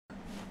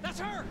That's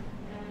her.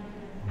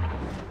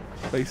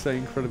 They say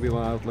incredibly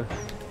loudly.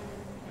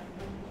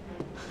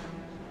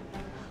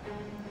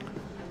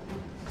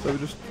 So we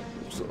just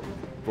sort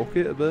of book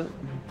it a bit.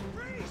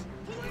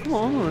 Come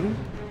on, already.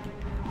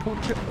 Come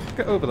on,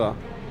 get over there.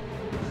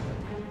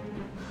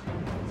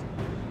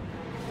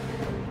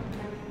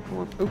 Come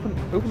on,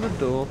 open the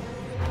door.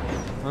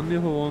 And the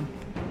other one.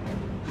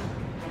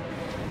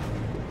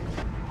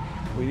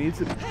 We need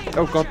to.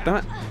 Oh god damn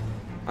it!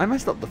 I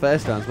messed up the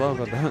first time as well.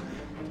 God damn it!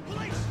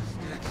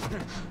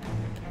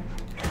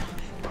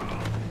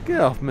 Get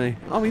off me!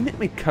 Oh, he nicked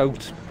me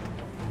coat.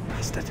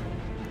 Bastard!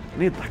 I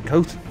need that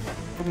coat.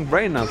 Fucking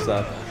rain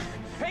outside.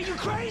 Hey, you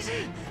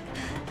crazy?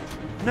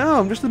 No,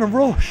 I'm just in a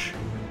rush.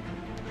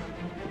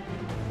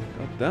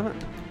 God damn it!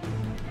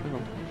 Hang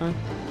on. Hang on.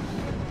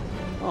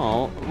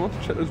 Oh, I want to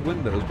check those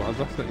windows, but I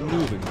was actually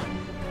moving.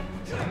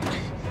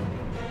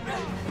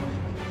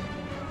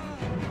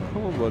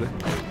 Come on, buddy.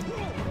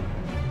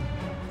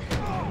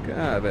 Get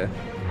out of here.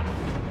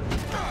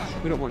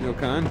 We don't want your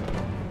kind.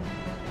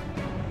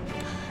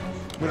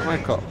 We don't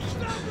like cops.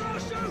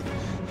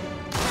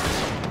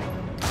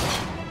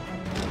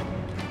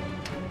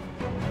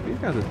 These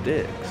guys are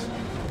dicks.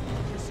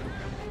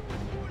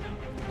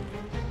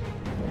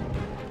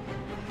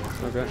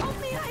 Okay.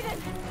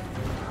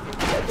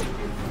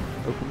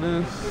 Open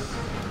this.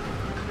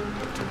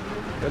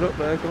 Get up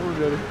there, come on,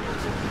 Jody.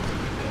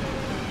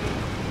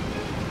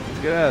 Let's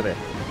get out of there.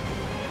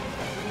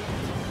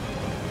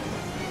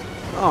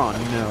 Oh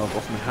no, I've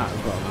lost my hat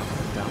as well now.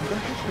 Damn,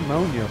 there's just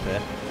pneumonia up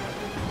here.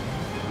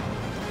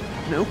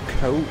 No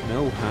coat,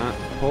 no hat,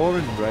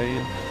 pouring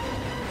rain.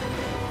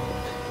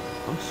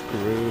 I'm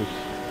screwed.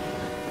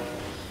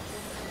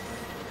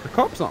 The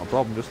cop's not a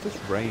problem, just this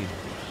rain.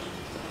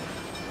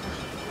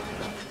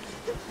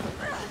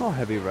 It's not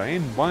heavy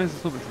rain. Why is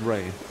there so much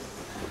rain?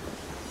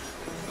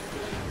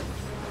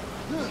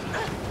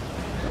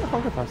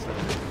 I'll get past it.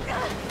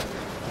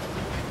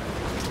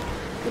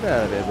 Get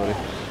out of there, buddy.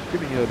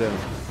 Give me your down.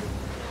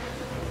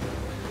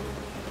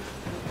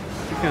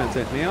 You can't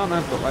take me on.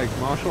 I've got like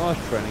martial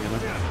arts training and a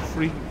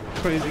free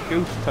crazy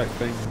goose type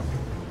thing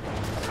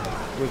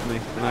with me,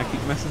 and I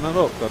keep messing that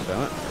up. God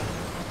damn it!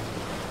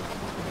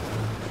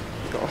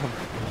 Got a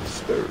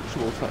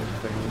spiritual type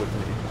thing with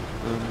me.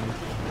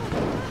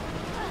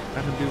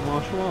 I can do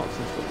martial arts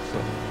and stuff. So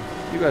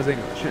you guys ain't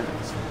got a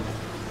chance.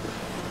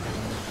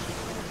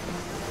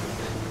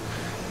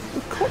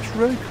 The cops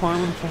really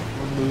climb on top of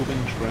a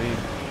moving train.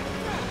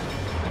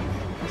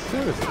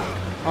 Seriously?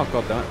 Oh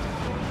god damn it.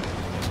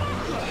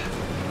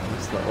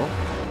 Messed that up.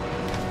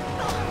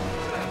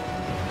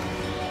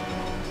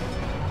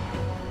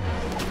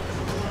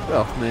 Get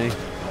off me.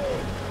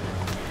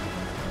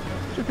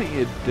 What do you think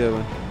you're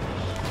doing?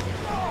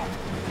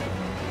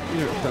 You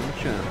don't stand a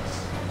chance.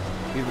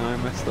 Even though I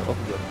messed it up a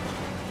bit.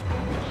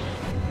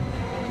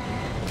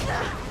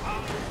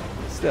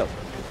 Still.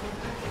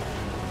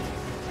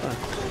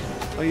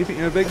 Oh, you think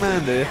you're a big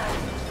man, do you?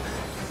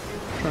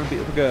 Trying to beat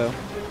up a girl.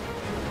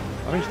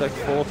 I think she's like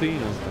 14 or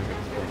something at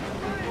this point.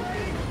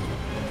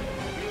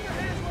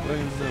 I don't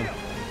even know.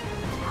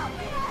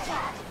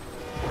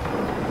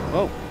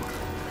 Oh!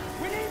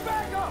 We need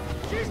backup!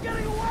 She's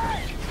getting away!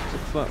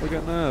 Looks like we're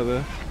getting out of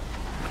here.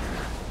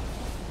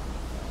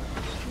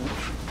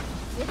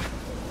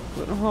 I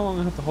don't know how long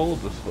I have to hold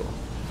this for.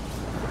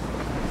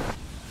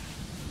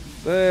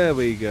 There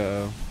we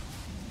go.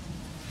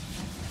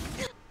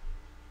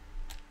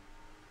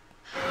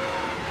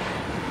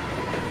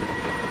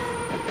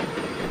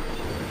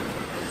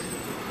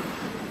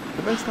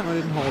 The best time I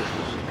didn't hold it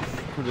was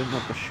I didn't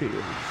have the shield,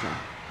 so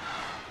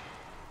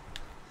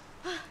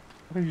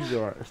I think she's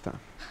alright this time.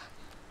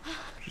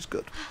 Which is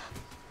good.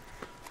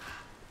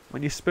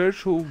 When your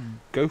spiritual,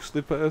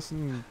 ghostly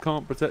person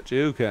can't protect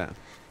you, who can?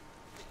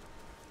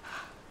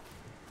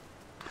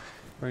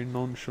 Very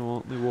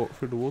nonchalantly walk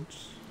through the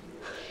woods.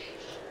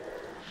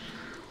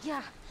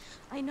 Yeah,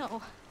 I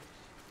know.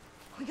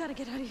 We gotta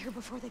get out of here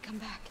before they come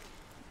back.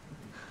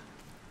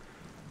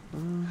 I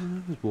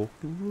was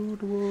walking through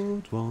the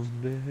woods one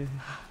day.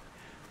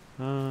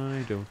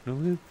 I don't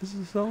know if this is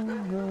a song or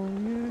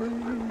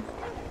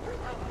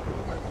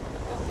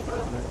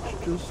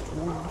let's just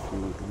wander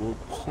through the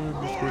woods and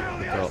just hit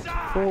the top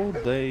before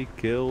they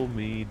kill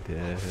me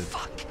dead.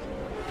 Fuck.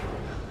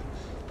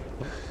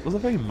 That was a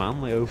very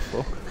manly oh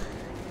fuck.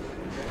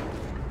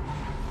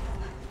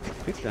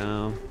 Get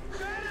down.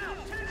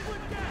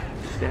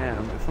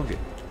 Damn, fuck it.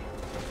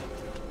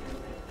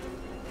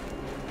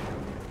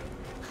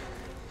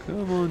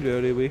 Come on,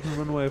 Jody, we can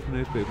run away from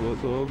these people,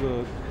 it's all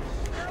good.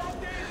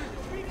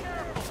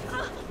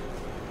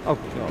 Oh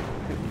god,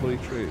 hitting bloody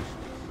trees.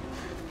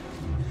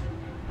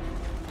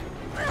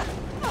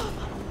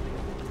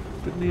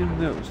 Didn't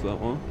even notice that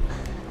one.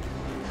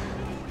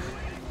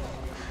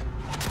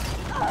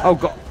 Oh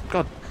god,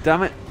 god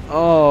damn it.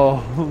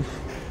 Oh,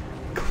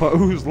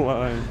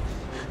 clothesline.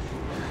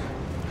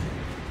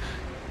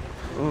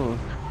 Oh,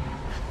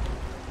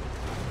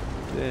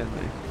 dear me.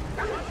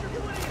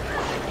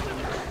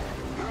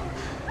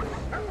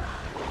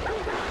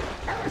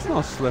 It's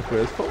not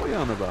slippery, it's what we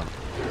on about.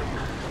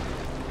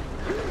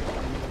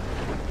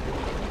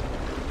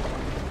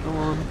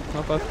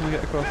 How fast can we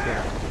get across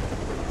there?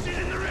 She's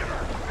in the river.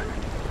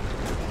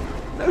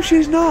 No,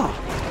 she's not!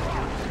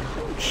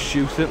 Don't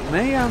shoot at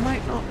me, I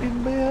might not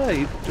even be here.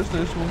 You just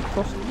know someone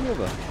crossed the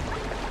river.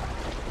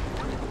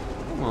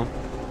 Come on.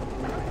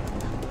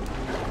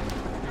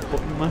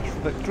 Button mash for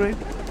victory.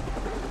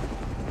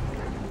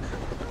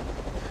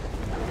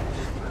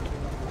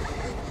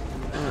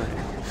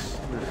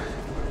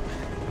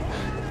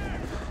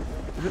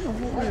 I don't know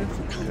what way to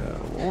go.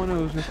 All I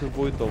know is just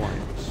avoid the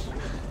lights.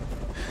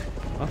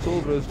 That's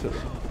all there is to it.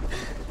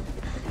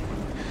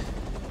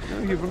 No,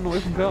 you run away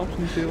from cops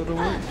and you see what I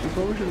want. You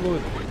probably should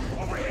avoid them.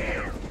 Over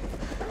here.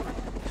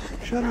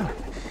 Shut up!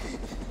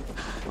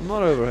 I'm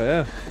not over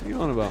here. What are you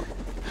on about?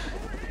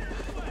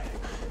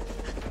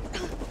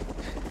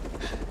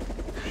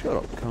 Shut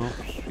up,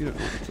 cops. You don't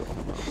know what you're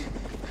talking about.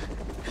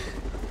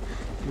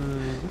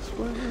 This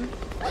way then?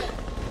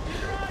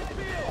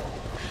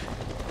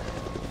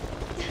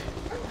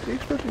 The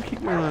expression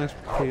keep your eyes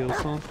peeled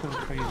sounds kind of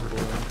crazy,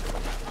 boy.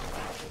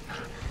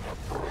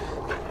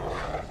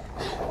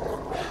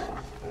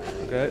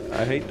 Okay,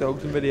 I hate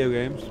dogs in video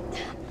games.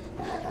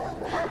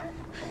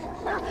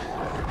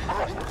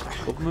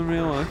 Love them in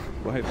real life,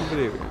 but I hate them in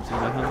video games. See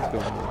my hands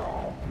going.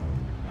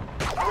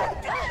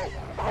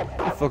 Get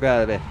the fuck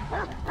out of here.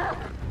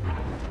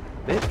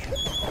 Bitch.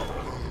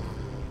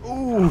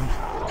 Ooh.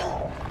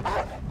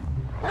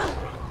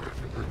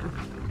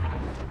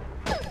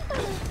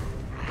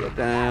 Get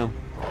down.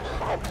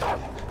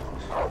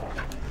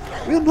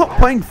 We're not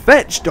playing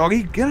fetch,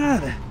 doggy. Get out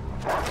of there.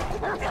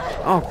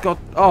 Oh god.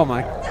 Oh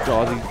my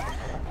god.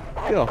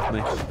 Get off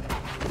me.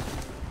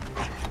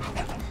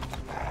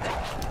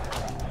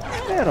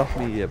 Get off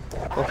me, you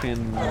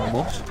fucking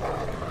mutt.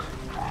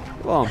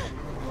 Come on.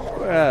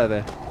 Get out of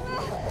there.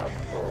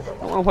 I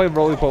don't want to play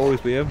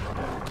roly-polies with you.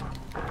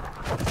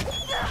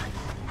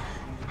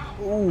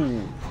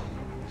 Ooh.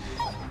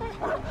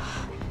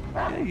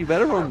 Yeah, you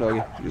better run,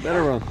 doggy. You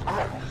better run.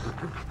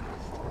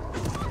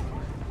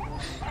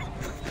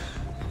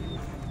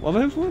 Well,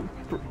 those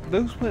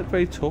weren't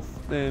very tough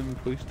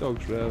police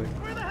dogs, really.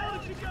 Where the hell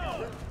did you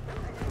go?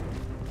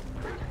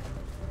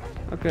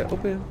 Okay,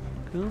 up here.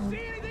 Come on. See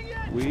anything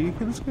yet? We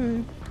can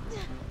escape.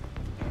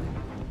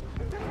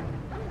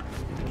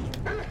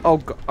 Oh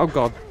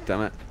god,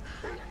 damn it.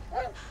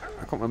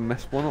 I can't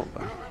mess one up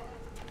there.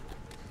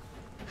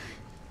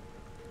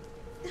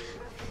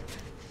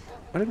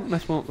 I didn't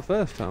mess one up the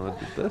first time I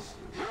did this.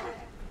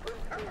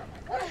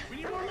 We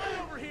need more light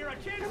over here. I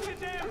can't see a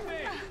damn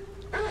thing.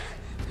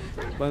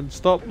 Then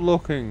stop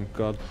looking,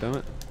 god damn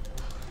it.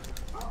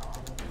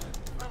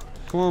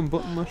 Come on,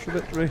 button mash for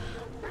victory.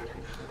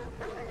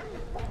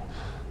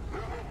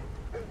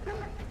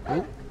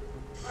 Oh.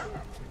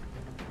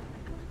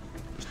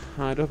 Just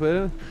hide up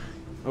here.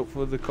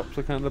 Hopefully the cops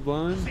are kind of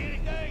blind. See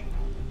anything?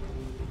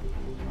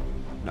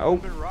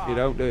 Nope, you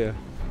don't, do you?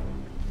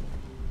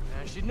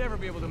 Man, she'd never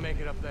be able to make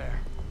it up there.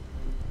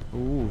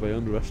 Ooh, they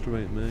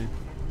underestimate me.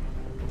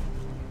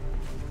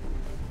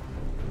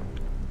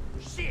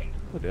 Shit!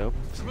 Bloody hell,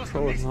 it's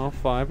controlling half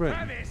vibrate.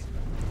 Travis,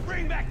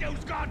 bring back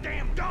those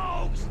goddamn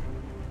dogs!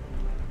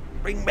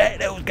 Bring back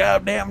those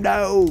goddamn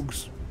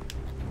dogs!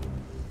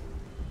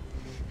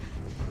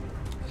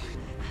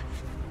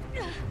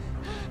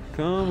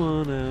 Come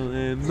on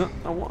now, no,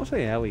 I want to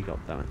say Ellie,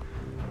 goddammit.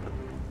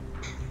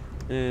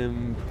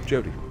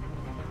 Jodie.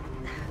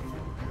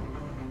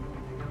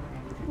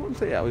 I want to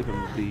say Ellie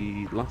from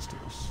The Last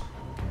of Us.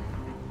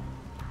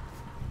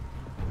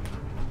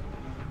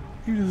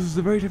 You know, this is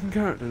a very different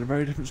character and a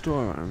very different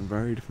story and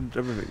very different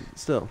everything.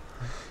 Still.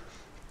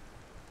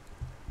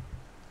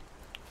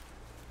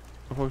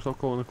 I'll probably start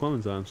calling her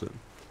Clementine soon.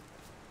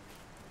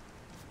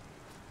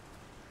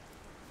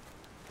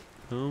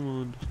 Come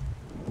on.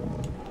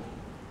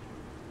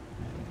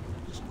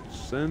 Just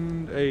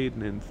send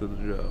Aiden in for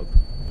the job.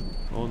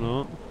 Or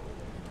not.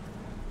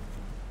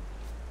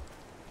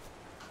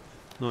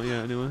 Not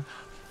yet, anyway.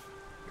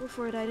 Go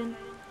for it, Aiden.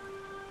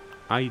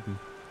 Aiden.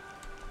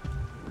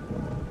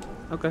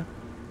 Okay.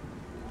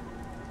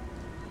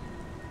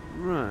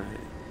 Right.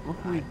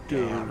 What can we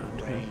do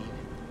around here?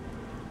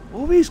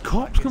 All these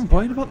cops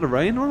complain about the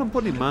rain. We're on a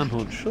bloody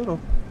manhunt. Shut up.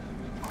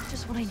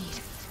 Just what I need.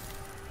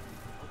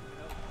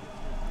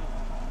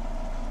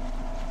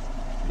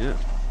 Yeah.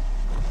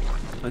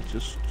 Let's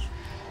just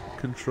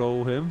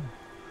control him.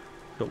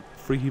 Got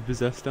freaky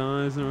possessed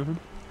eyes and everything.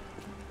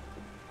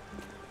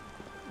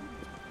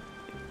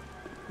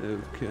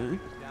 Okay.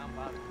 Down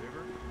by the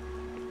river.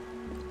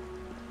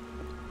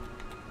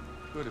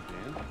 Could have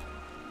been.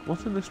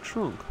 What's in this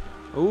trunk?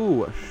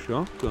 Oh, a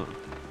shotgun.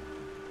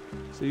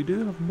 So you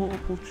do have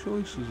multiple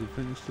choices of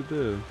things to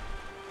do.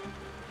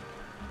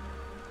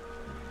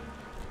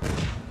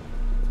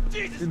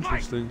 Jesus,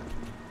 Interesting. Mike!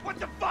 What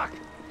the fuck?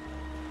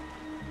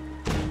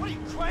 What are you,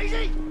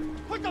 crazy?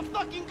 Put the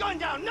fucking gun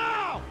down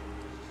now!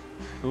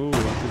 Oh,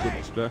 that's a good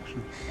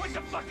distraction. What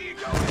the fuck are you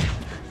doing?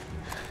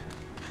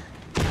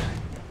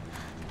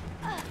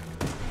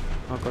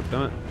 Oh, god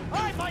damn it.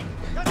 Alright, Mike!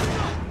 Let's go!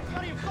 You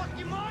out of your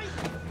fucking mind?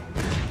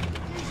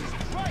 Jesus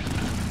Christ!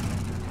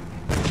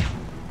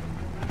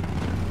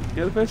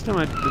 Yeah, the first time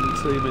I didn't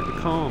see him make the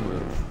car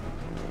move.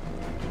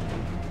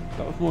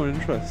 That was more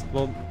interesting.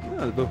 Well, yeah,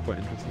 they're both quite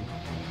interesting.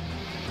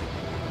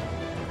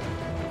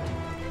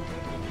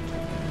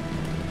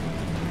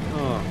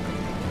 Oh.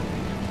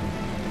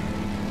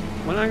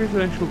 When I get to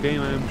the actual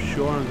game, I am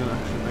sure I'm going to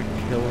actually like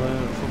kill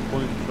her at some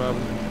point rather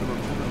than put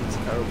up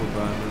some terrible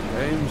random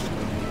games.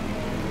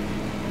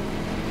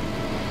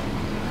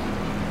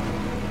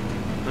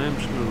 I am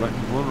just going to like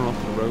run her off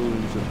the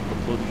roads of a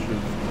bunch of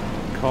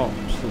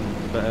cops and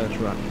bear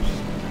traps.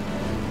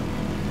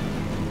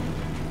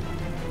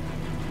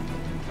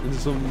 In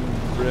some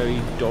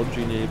very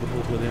dodgy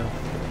neighbourhood where they have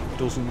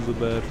dozens of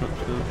bear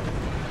traps now.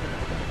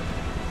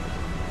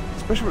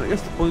 Especially when it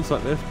gets to points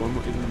like this, where I'm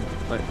not even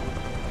like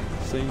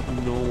seeing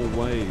normal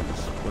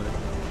ways,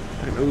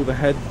 like an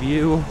overhead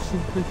view or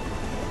something.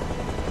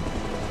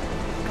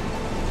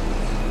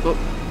 Look!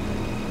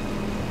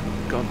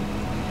 God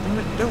damn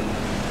it, don't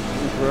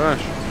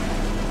crash!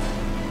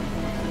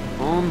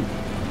 On!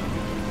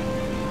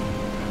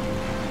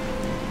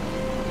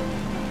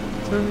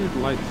 Turn these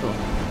lights off.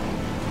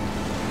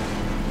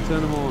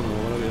 Turn them on or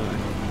whatever you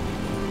like.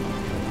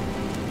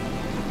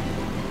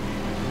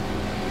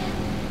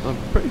 I'm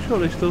pretty sure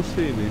they still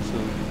see me, so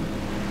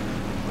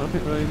I don't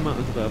think it really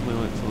matters if I have my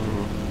lights on or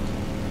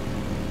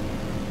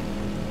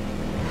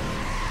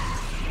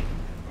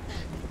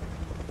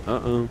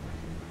off. Uh-oh.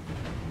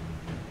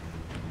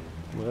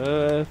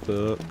 We're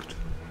fucked.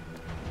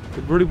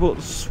 They've already brought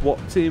the SWAT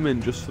team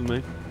in just for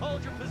me.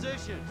 Hold your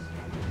positions.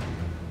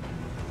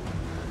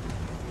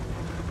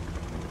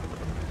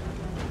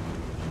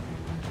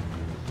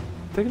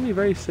 Taking me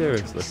very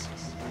seriously.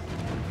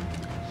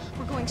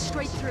 We're going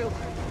straight through.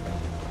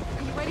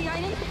 Are you ready,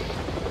 Aiden?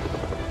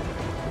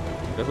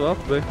 Guess I'll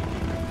have to be.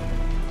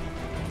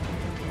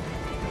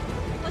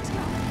 Let's go.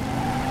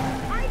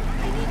 I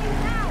need you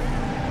now.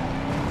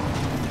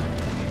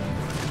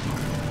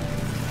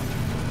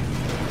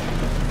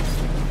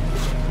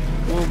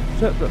 Come on,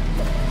 set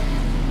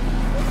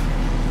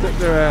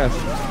their ass.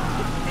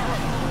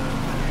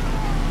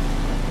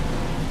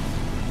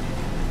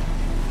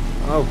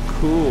 Oh,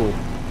 cool.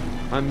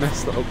 I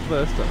messed that up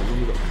first time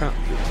when we got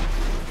captured.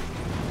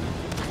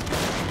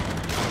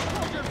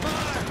 Hold your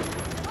fire!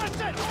 I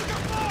said hold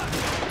your fire!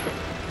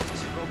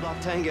 This is Roadblock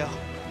Tango.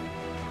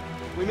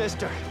 We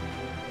missed her.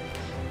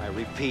 I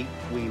repeat,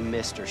 we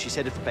missed her. She's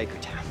headed for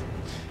Bakertown.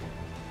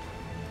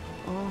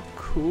 Oh,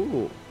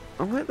 cool.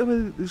 I like the way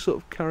they sort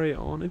of carry it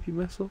on if you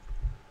mess up.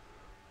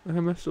 Like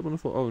I messed up and I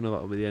thought, oh no,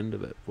 that'll be the end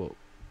of it. But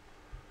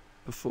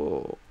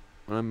before,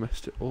 when I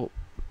messed it up,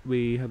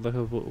 we had like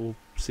a little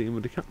scene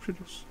where they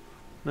captured us.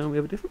 Now we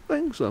have a different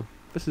thing, so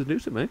this is new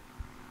to me.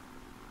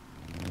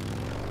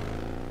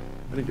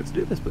 I didn't get to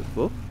do this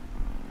before.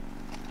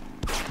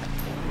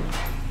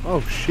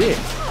 Oh shit!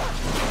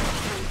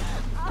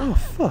 Oh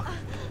fuck!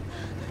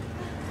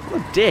 What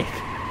a dick!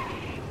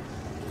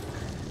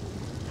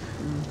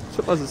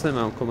 So that's the same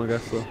outcome, I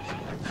guess, though.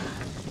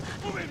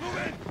 Move in!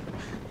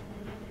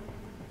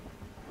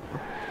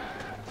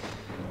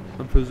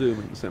 I'm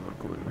presuming the same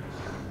outcome anyway.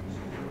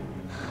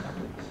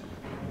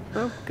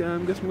 Okay,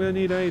 I'm guessing we're gonna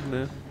need aid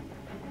now.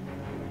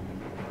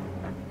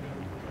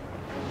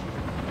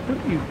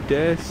 Don't you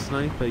dare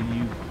sniper,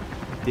 you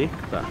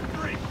dickbag.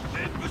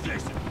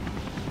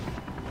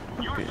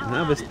 Okay,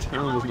 now this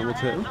town doesn't know what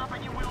to do.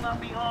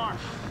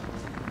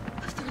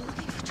 If they're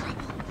looking for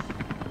trouble,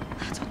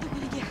 that's what they're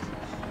gonna get.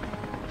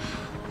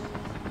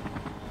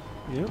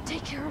 Yep,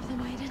 Take care of them,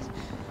 Aiden.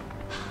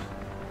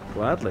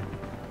 gladly.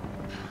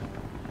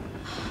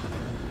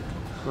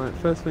 Right,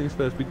 first things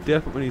first, we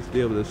definitely need to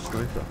deal with this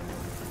sniper.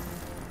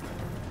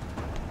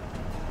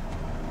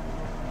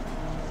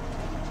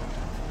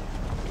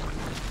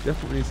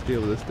 Definitely need to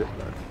deal with this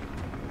dickbag.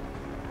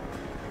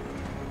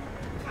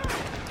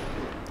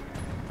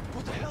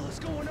 What the hell is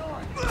going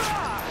on?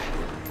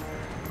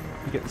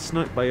 You're getting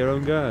sniped by your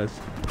own guys.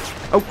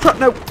 Oh crap,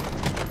 no!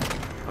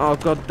 Oh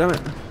god damn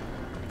it.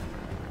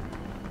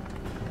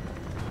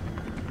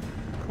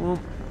 Come on,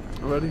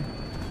 already.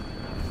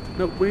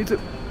 No, we need to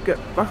get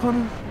back on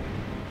him.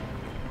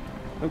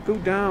 No, go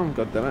down,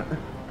 god damn it.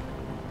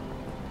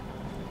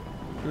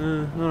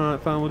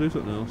 Alright, fine, we'll do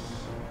something else.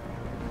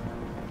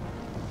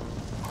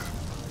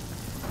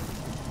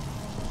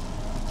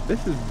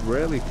 This is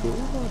really cool.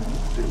 I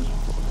didn't do this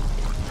before.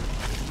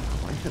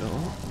 I like it a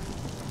lot.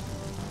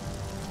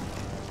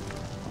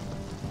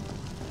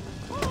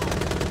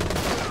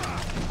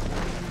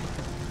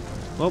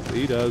 Well,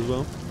 he does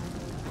well.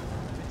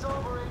 It's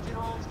over, Agent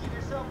Holmes. Give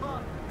yourself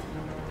up.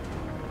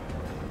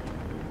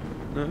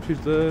 No,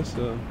 she's there,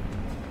 so...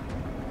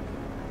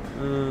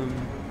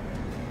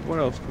 what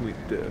else can we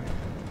do?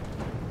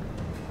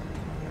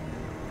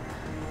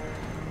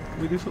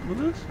 Can we do something with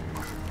this?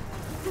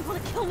 They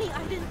want to kill me,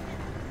 Aiden.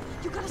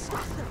 You gotta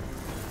stop them.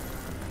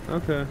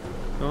 Okay,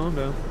 calm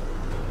down.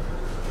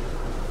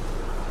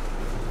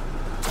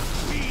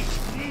 We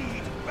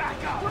need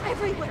backup. We're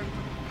everywhere.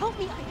 Help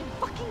me, Aiden.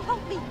 Fucking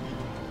help me.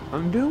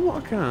 I'm doing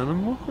what I can.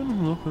 I'm looking.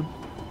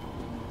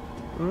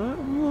 Alright,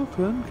 I'm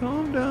looking.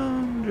 Calm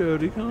down,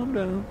 Jody. Calm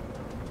down.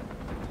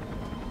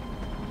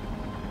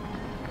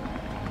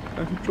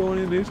 Can I control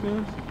any of these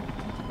guys?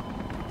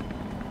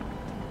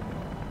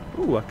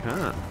 Ooh, I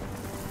can.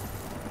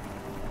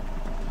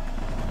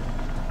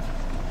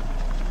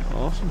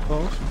 Awesome,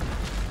 awesome.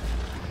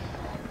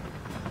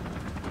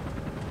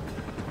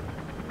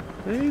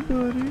 Hey,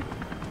 buddy.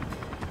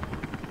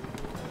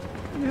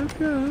 You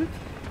okay?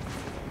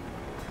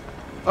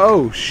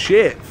 Oh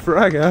shit!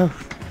 Frag out.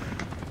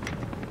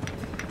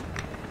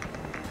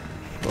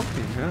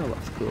 Fucking hell,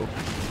 that's cool.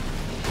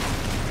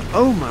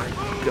 Oh my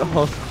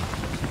god.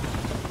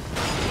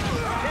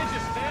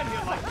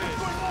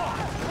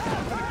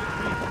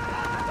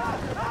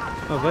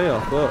 Oh, they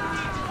are fucked.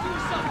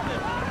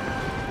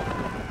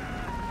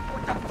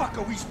 What the fuck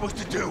are we supposed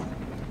to do?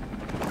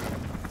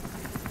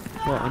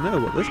 Well, I know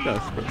what this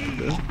guy's supposed to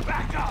do.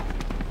 Back up!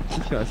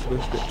 This guy's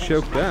supposed to get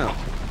choked out.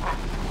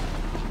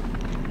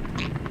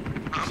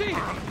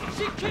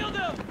 She killed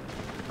him!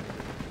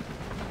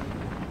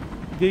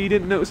 Yeah, you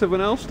didn't notice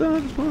everyone else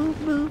died as well?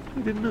 No,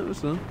 you didn't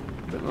notice that.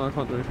 But no, I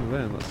can't do anything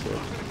there, that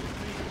sucks.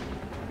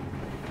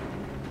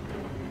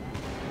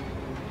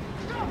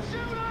 Stop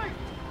shooting!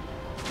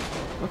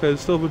 Okay,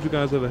 there's still a bunch of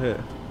guys over here.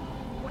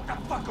 What the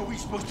fuck are we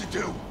supposed to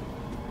do?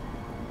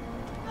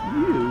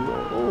 You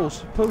are all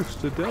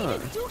supposed to die.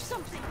 Aiden, do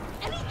something!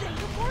 Anything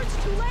before it's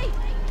too late!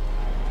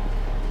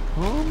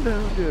 Calm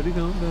down, Jody,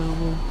 calm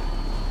down. Well,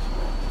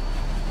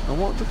 I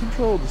want to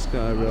control this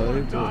guy,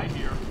 right? Die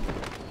here.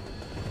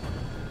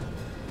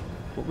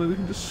 But maybe we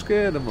can just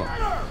scare them off.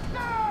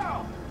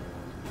 Now!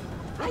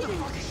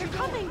 Aiden, they're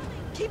coming!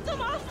 Keep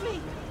them off me!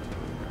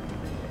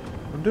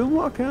 I'm doing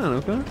what I can,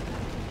 okay?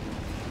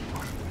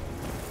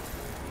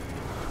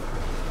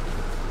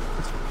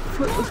 Let's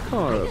flip this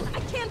car Aiden, over. I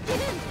can't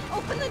get in!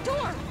 Open the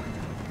door!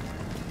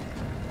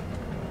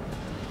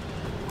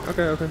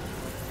 Okay, okay.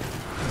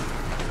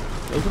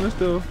 Open this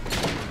door.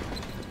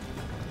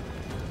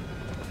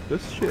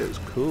 This shit is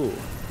cool.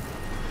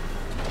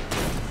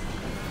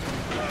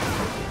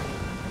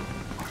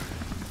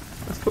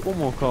 Let's put one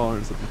more car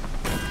in something.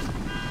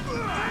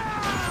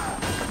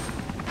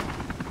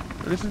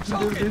 Anything to do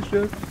with these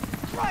jokes?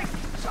 Right!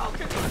 Choke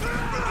it!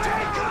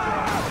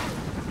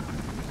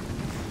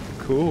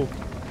 Cool.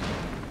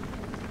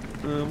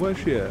 Where's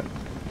she at?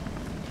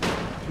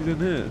 She's in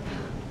here.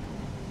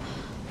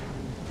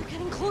 They're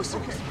getting closer!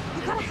 You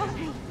gotta help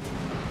me!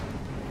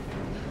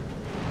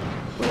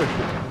 Where is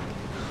she?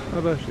 How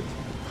about she?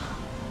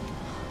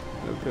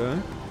 Okay.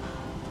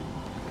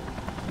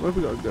 Where have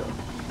we got to go?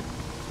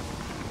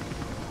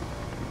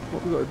 What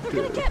have we got to They're do?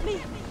 gonna get me!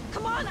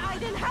 Come on,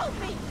 Aiden, help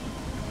me!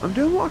 I'm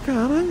doing what I can,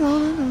 hang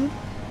on, hang on.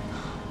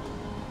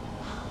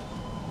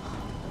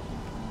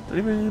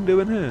 Anything I can do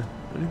in here?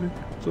 Anything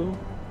at all?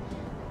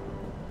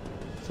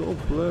 It's all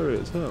blurry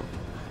as hell.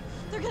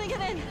 They're gonna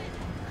get in!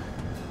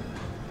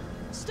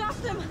 Stop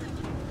them!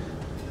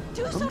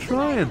 Do I'm something!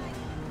 trying.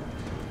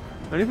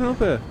 Aiden. Anything up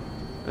here?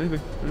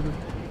 Anything? Anything?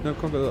 No,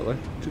 can't go that way.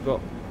 Too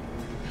dark.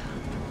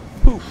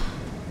 Poop!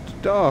 It's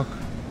dark.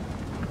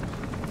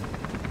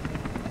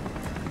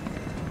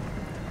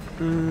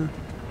 There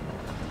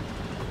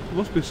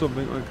must be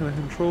something, like, can I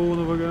control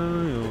another guy,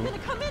 They're or... gonna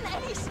come in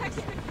any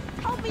second!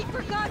 Help me,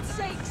 for God's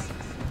sakes!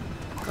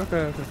 Okay,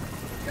 okay.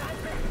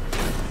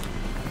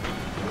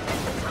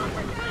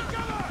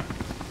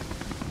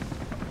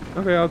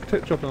 Okay, I'll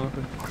take chop now,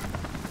 okay.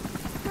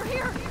 They're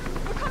here!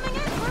 They're coming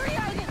in! Hurry,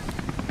 Aiden!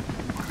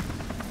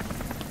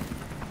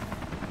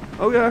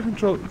 Oh yeah, I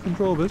control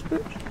this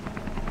bitch.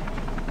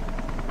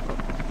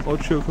 Or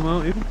choke him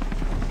out, even.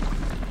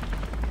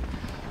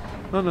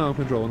 Oh no, I'm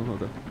controlling him,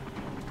 okay.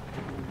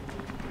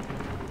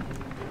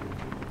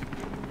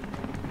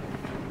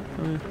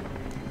 Oh yeah.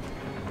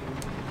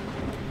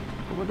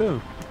 What am I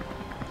doing?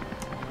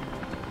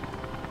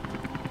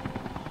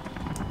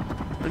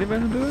 Anything I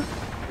can do it?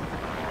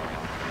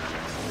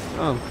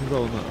 Oh, I'm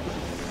controlling that.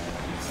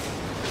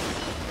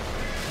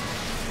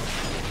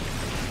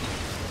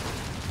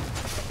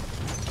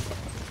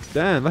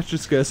 Damn, that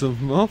should scare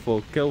some off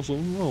or kill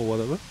some or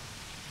whatever.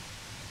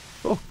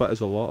 Fuck, that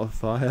is a lot of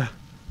fire.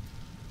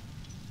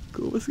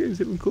 Cool, this game's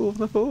even cooler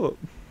than I thought.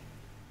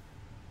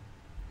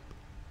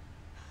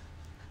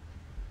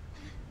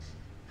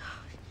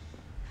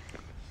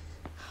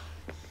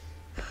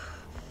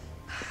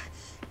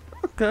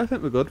 Okay, I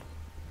think we're good.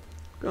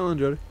 Go on,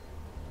 Jody.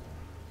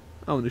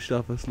 I want to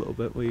start this a little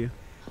bit, will you?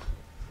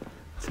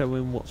 Tell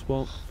him what's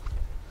what.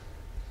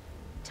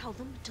 Tell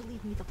them to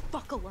leave me the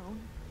fuck alone,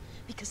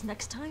 because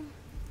next time,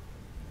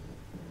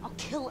 I'll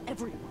kill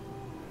everyone.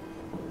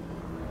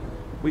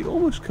 We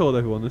almost killed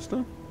everyone this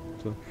time,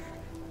 so.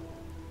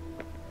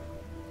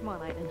 Come on,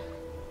 Aiden.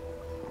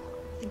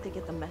 I think they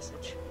get the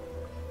message.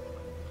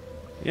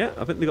 Yeah,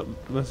 I think they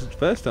got the message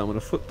first time when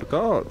I flipped the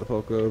car the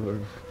fuck over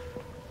and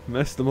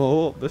messed them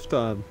all up. This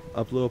time,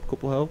 I blew up a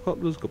couple of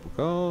helicopters, a couple of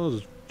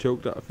cars,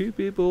 choked out a few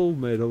people,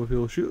 made other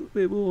people shoot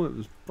people. It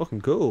was fucking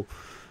cool.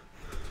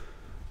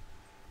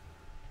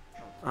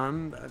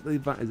 And I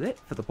believe that is it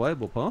for the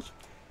playable part.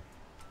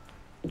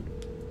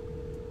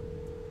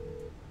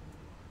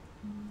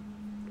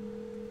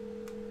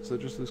 So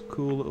just this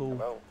cool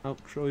little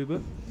outro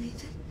bit.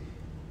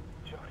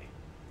 Jody.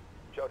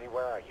 Jody. Jody,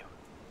 where are you?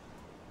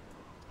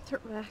 Throw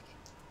it back.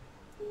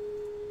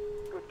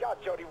 Good God,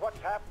 Jody, what's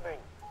happening?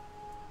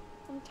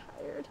 I'm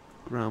tired.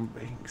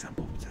 Groundbreaking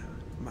example to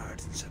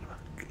marriage in cinema.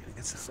 Getting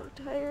it So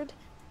tired.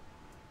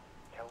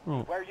 Tell me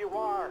Oh. where you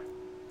are.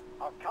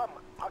 I'll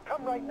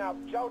come right now,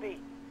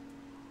 Jody.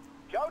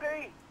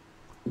 Jody!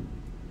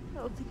 I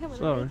don't think I'm gonna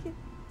Sorry. make it.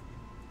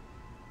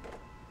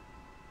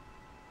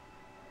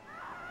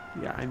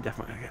 Yeah, I'm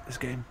definitely gonna get this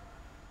game.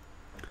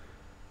 Ever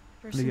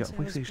And you since got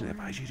I was PlayStation born, if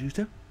I choose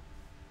to.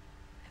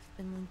 I've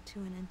been linked to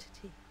an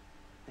entity.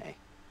 Hey,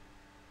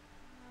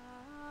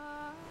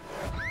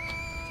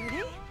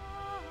 Judy?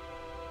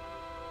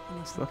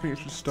 So I think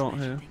it should start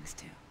here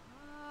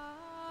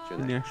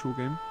in the actual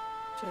game.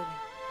 Jody.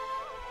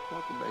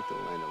 welcome back to the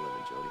land of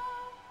living, Jody.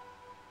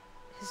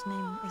 His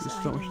name is Just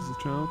start when she's Aiden.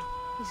 a child.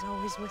 He's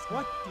always with me.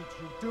 What did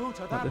you do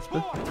to Like that this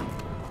bit. boy?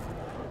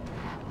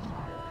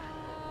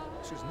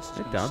 Susan, this is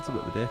Your gonna dad's a stop.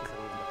 bit of a dick.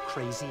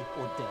 Crazy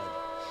or dead?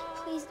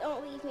 Please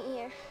don't leave me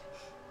here.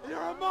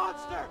 You're a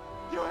monster!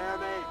 You hear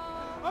me?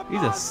 A He's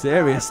a monster!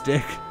 serious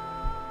dick.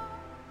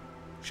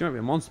 She might be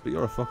a monster, but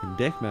you're a fucking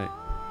dick, mate.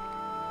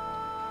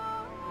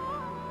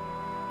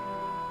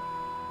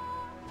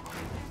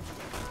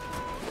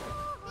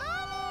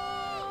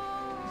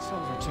 It's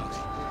over,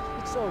 Jody.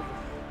 It's over.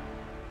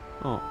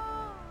 Oh,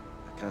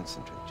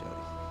 Concentrate, Jody.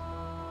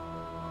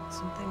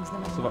 Some things that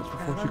I'm so not that's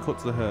proud before she of.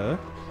 cuts the hair.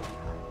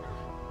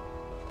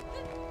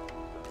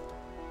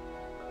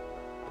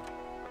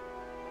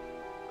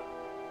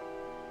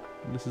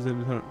 And this is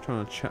him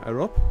trying to chat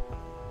her up.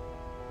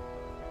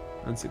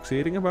 And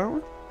succeeding,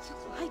 apparently. You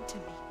lied to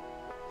me.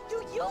 You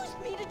used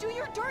me to do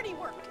your dirty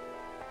work.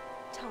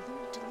 Tell them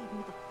to leave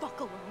me the fuck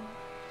alone.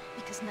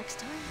 Because next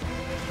time,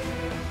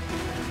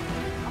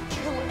 I'll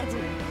kill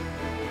everyone.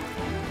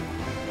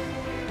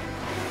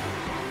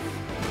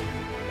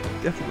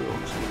 Definitely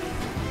looks good.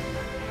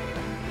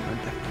 I'm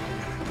definitely gonna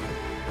get it.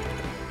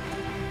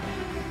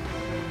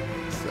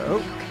 So,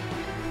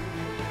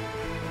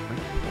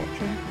 thanks for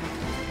watching.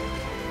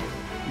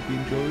 If you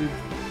enjoyed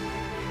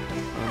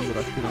and would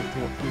actually like to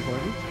watch me play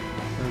this,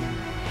 then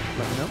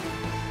let me know.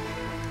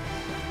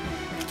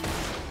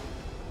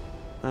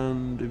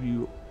 And if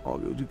you are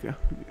going to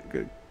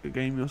get a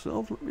game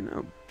yourself, let me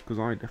know. Because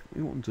I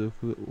definitely want to,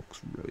 because it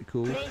looks really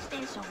cool.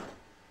 PlayStation.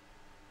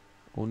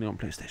 Only on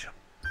PlayStation.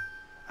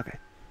 Okay.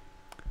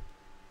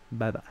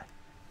 Bye bye.